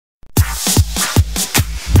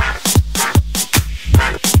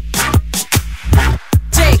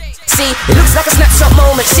It looks like a snapshot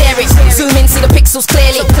moment, share it. Zoom in, see the pixels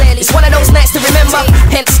clearly. It's one of those nights to remember,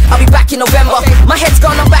 hence I'll be back in November. My head's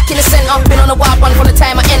gone, I'm back in the center. Been on a wild one from the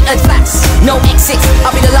time I entered. No exit,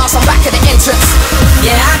 I'll be the last, I'm back at the entrance.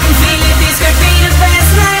 Yeah, I can feel it, this could be the best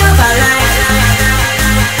night of our life.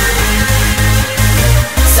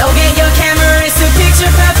 So get your cameras to picture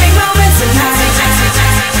perfect moments tonight.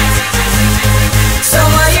 So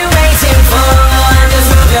what you waiting for? Just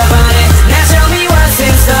move your body. Now show me what's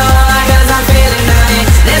in store, cause I'm feeling naughty.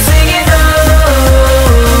 Let's sing it low.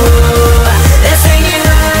 Let's sing it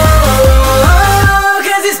low,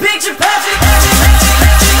 cause it's picture perfect.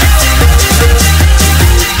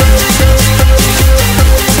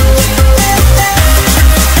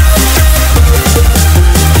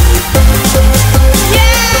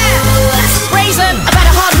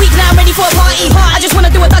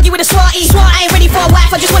 I ain't ready for a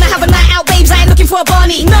wife, I just wanna have a night out, babes, I ain't looking for a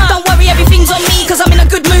Barney. No. Don't worry, everything's on me, cause I'm in a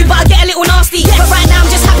good mood, but I get a little nasty. But right now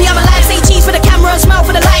I'm just happy I'm alive, say cheese for the camera and smile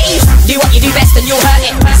for the lighties. Do what you do best and you'll hurt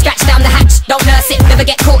it. Scratch down the hatch, don't nurse it. Never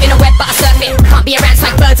get caught in a web, but I surf it. Can't be around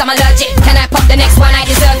swank birds, I'm allergic. Can I pop the next one, I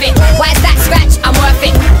deserve it. Why is that scratch? I'm worth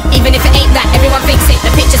it. Even if it ain't that, everyone thinks it.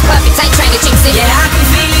 The picture's perfect, I ain't trying to jinx it. Yeah, I can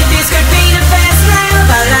feel it, this could be the best night of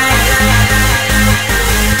our life.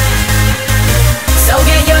 So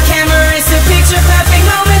get your cameras to picture perfect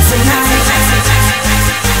moments tonight.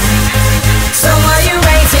 So what you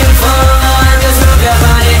waiting for? Just move your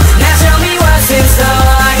body. Now show me what's in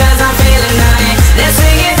store, cause I'm feeling naughty. Let's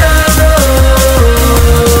sing it low.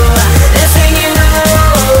 Let's sing it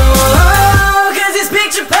low, cause it's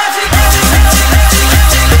picture perfect.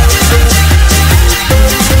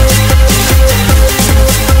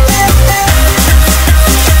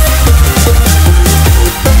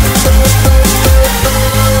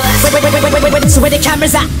 So where the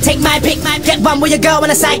cameras at? Take my pick. Get one with your girl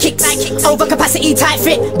and a sidekick. Over capacity, tight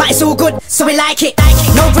fit, but it's all good, so we like it.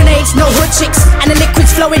 No grenades, no hood chicks, and the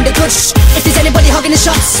liquids flowing the good If there's anybody hogging the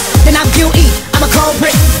shots, then I'm guilty, I'm a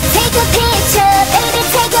culprit. Take a picture, baby,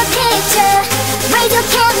 take a picture. Raise your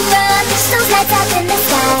camera, push those lights up in the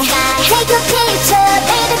sky. Take a picture,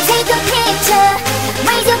 baby, take a picture.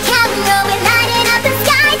 Raise your camera, we're lighting up the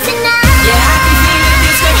sky tonight. Yeah, I can feel it,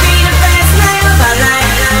 this could be the best night of our life.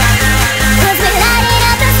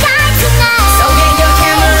 So get your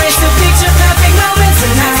cameras to picture perfect moments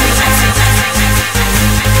tonight.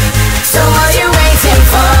 So what you waiting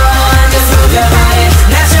for? Just move your body.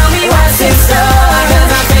 Now show me what's in store,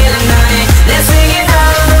 cause I'm feeling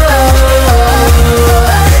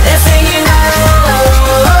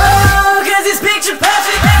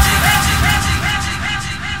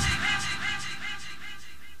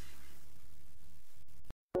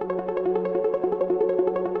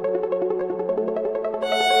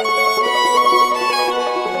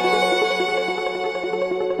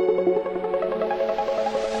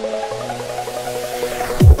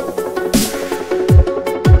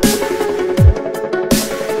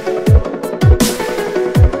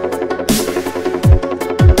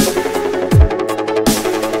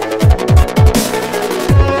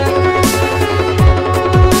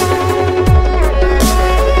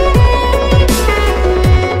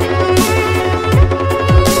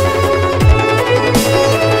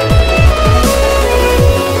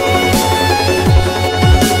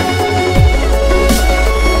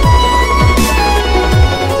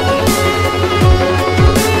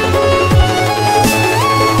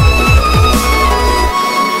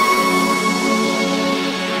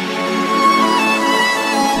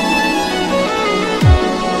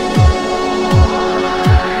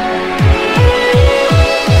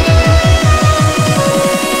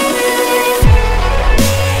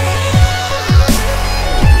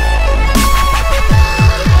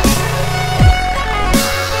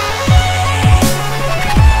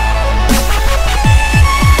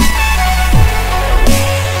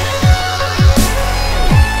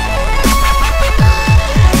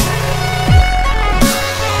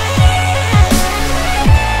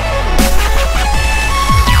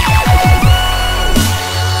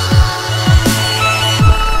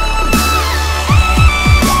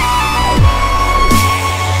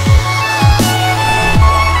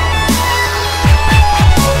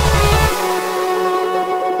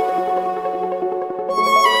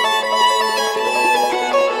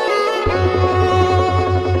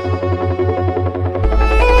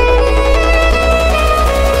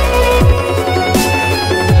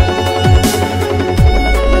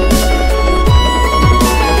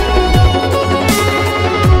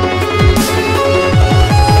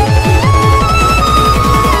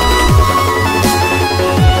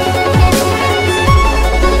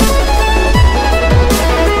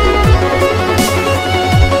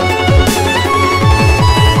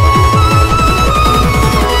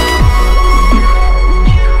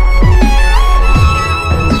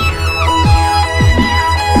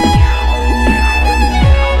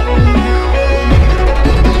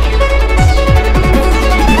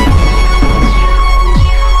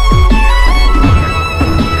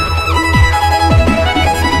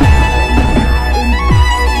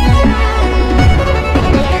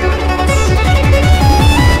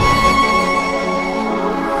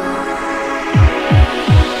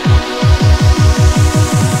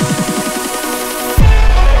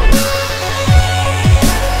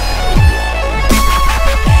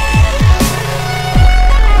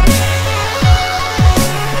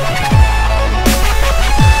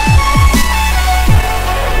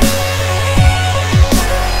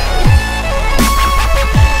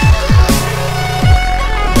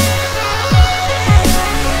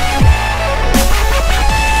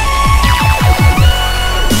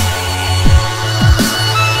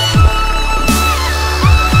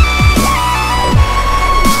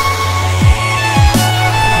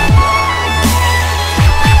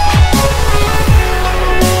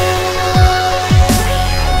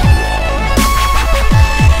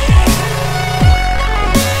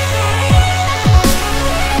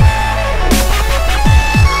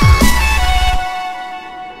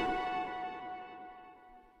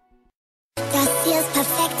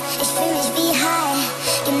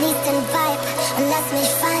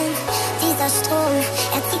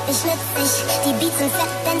schnitzig. Die Beats sind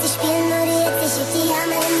fett, denn sie spielen nur die Hits. Ich heb die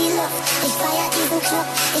Arme in die Luft. Ich feier diesen Club,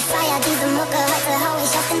 ich feier diese Mucke. Heute hau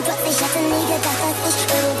ich auf den Platz. Ich hätte nie gedacht, dass ich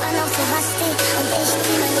irgendwann auf sowas steh. Und ich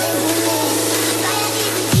zieh mein Leben mit. Ich feier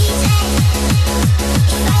diesen DJ.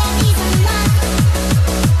 Ich feier diesen Mann.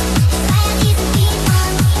 Ich feier diesen Beat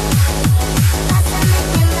on. Was er mit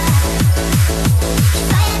mir macht. Ich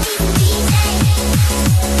feier diesen DJ.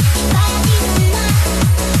 Ich feier diesen Mann.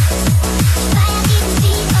 Ich feier diesen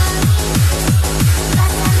Beat on.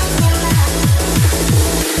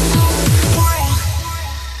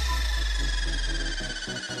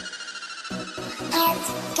 Was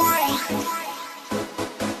er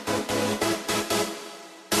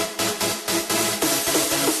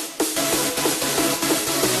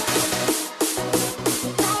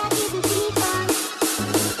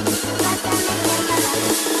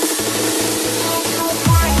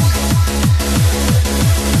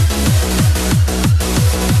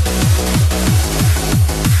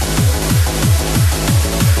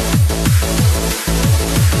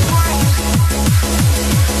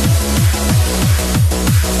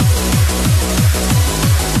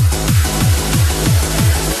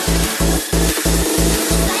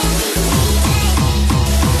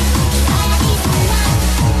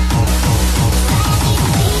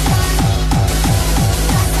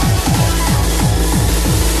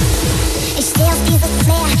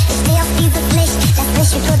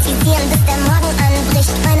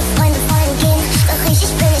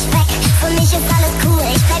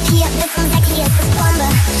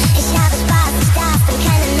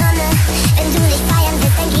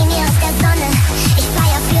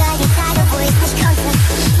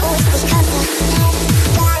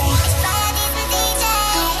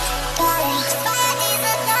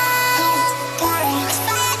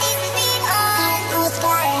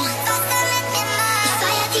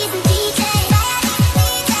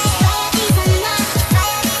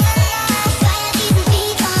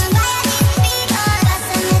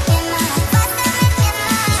macht.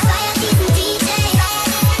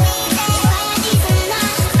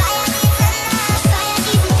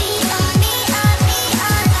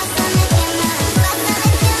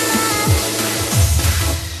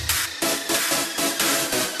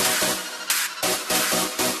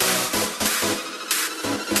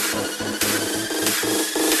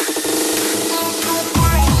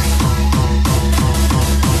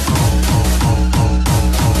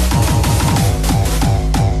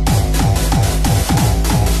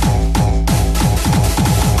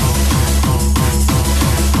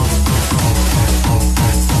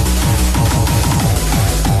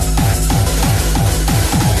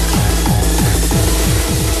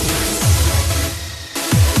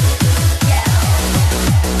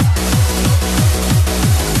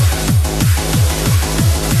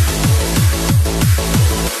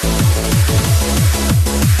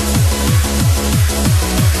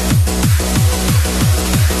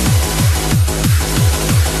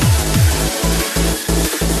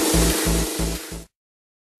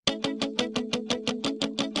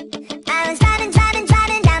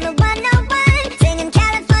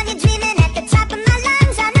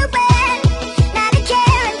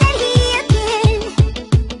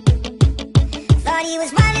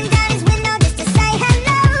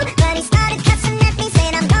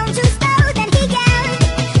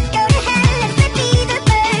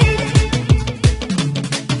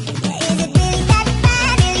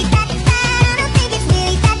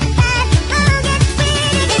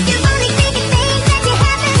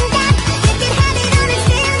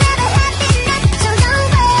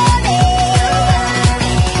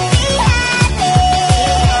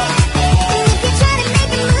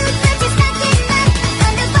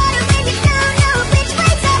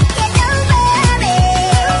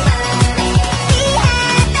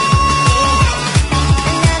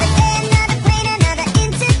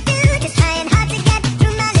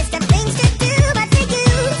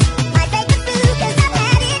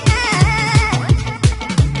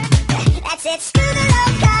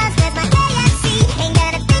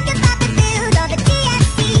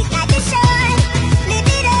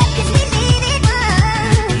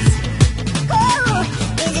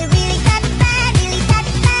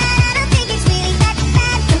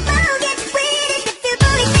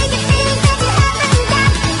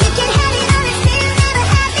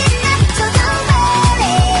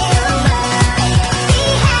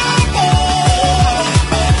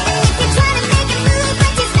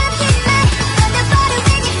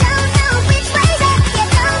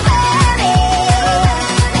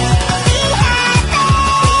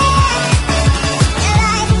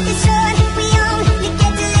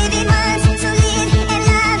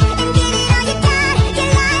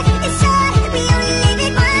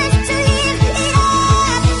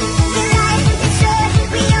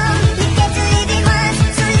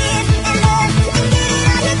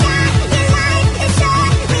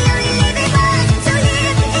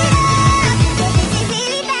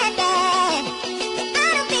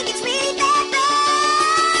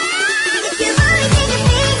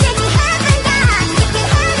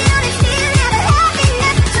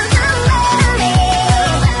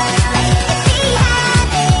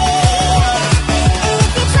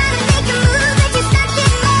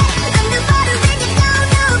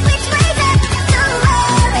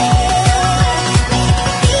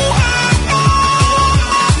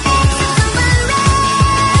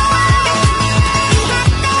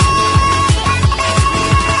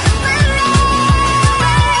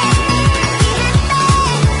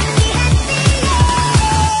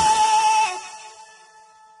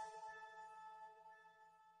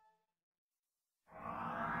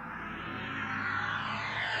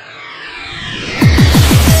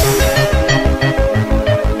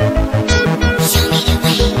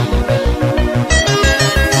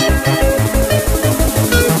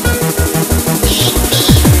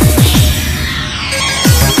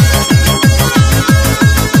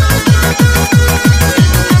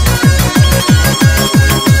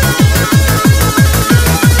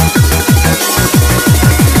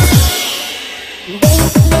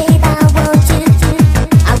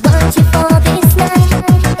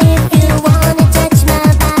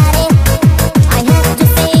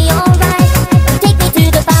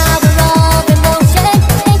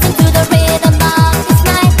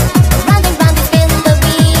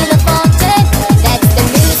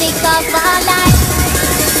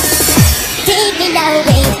 know,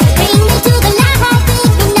 babe.